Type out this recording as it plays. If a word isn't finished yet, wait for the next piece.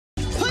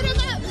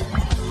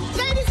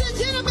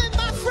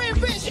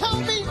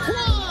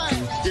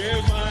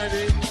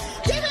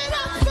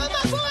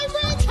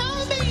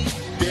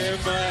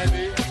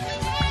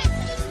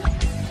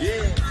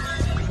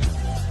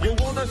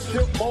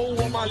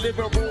my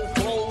living room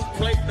floor,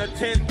 plate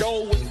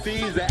Nintendo with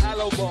C's and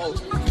Alamo.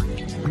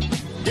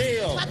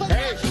 Yeah,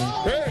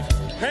 hey,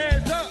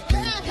 hands up.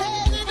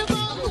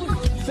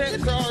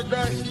 Sex all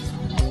day.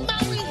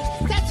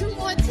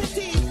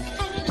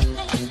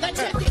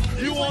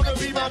 You wanna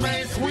be my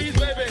main squeeze,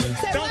 baby?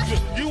 Don't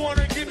you? You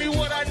wanna give me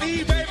what I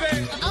need,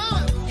 baby?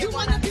 You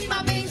wanna be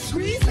my main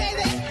squeeze,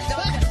 baby?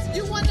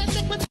 You wanna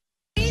lick my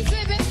cheese,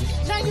 baby?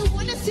 Now you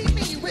wanna see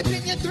me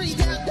whipping your three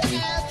down the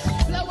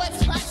ass, blow up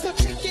spots of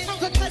chicken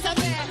because I'm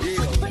mad.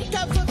 Break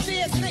up for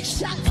fears, make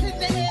shots in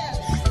the air.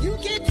 You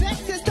get back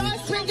to start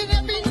swinging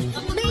at me,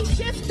 me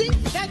shifty.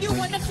 Now you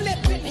wanna flip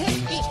and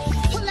hit me.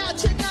 Pull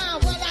out your nine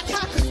while I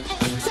cock it.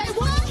 Say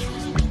what?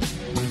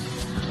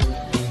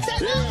 Say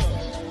what?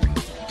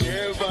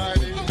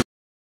 Everybody.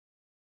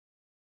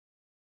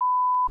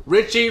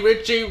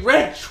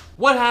 Rich,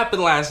 what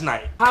happened last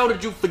night? How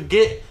did you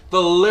forget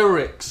the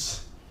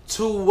lyrics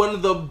to one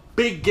of the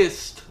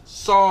biggest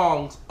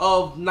songs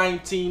of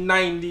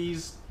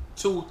 1990s,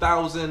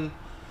 2000,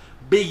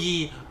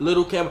 Biggie,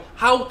 Lil' Kim?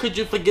 How could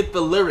you forget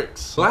the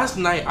lyrics? Last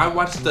night I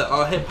watched the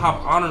Hip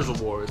Hop Honors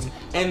Awards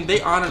and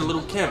they honored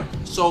Lil' Kim.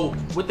 So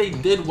what they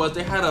did was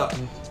they had a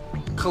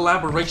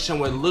collaboration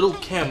with Lil'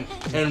 Kim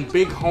and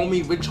Big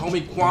Homie, Rich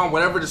Homie Quan,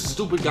 whatever the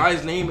stupid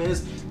guy's name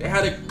is. They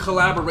had a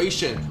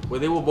collaboration where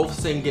they were both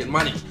sing Get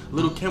Money.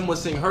 Lil' Kim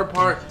was sing her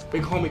part,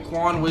 Big Homie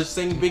Quan was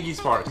sing Biggie's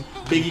part.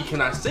 Biggie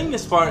cannot sing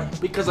this part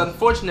because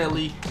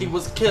unfortunately he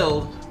was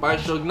killed by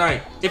Suge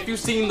Knight. If you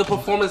seen the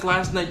performance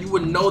last night, you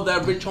would know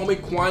that Rich Homie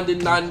Quan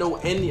did not know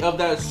any of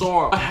that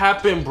song. What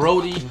happened,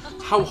 Brody?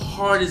 How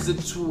hard is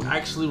it to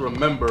actually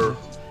remember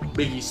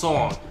Biggie's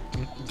song?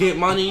 Get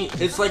Money,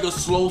 it's like a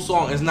slow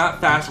song. It's not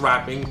fast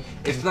rapping.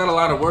 It's not a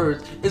lot of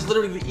words. It's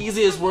literally the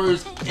easiest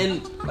words.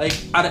 And like,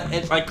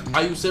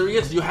 are you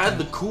serious? You had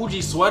the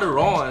Coogee sweater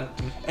on,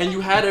 and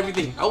you had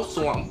everything else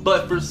on,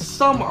 but for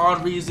some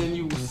odd reason,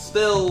 you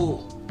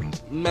still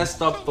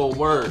messed up the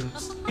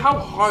words. How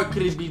hard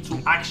could it be to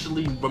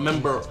actually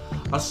remember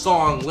a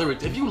song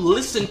lyrics? If you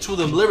listen to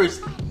the lyrics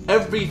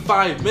every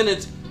 5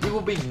 minutes, you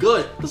will be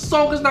good. The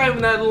song is not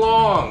even that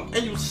long,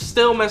 and you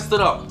still messed it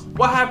up.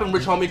 What happened,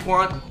 Rich Homie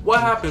Quan? What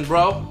happened,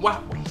 bro?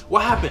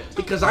 What happened?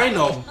 Because I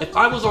know if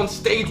I was on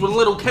stage with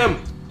Lil'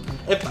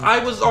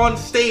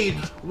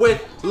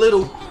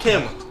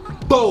 Kim,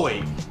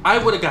 boy, I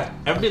would have got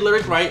every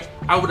lyric right.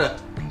 I would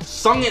have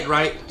sung it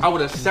right. I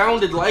would have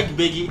sounded like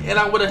Biggie, and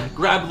I would have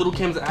grabbed Lil'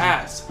 Kim's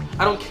ass.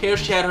 I don't care if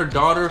she had her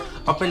daughter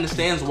up in the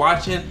stands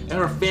watching, and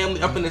her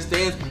family up in the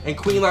stands, and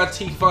Queen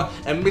Latifah,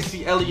 and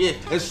Missy Elliott,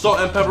 and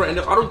Salt and Pepper, and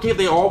I don't care if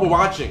they all were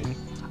watching.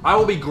 I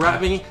will be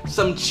grabbing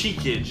some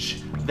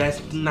cheekage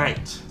that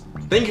night.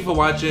 Thank you for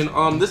watching.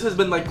 This has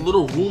been like a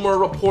little rumor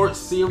report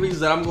series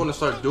that I'm going to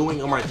start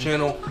doing on my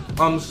channel.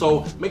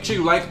 So make sure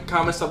you like,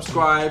 comment,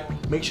 subscribe.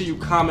 Make sure you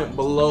comment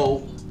below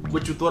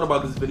what you thought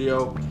about this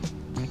video.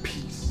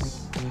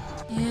 Peace.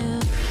 Yeah.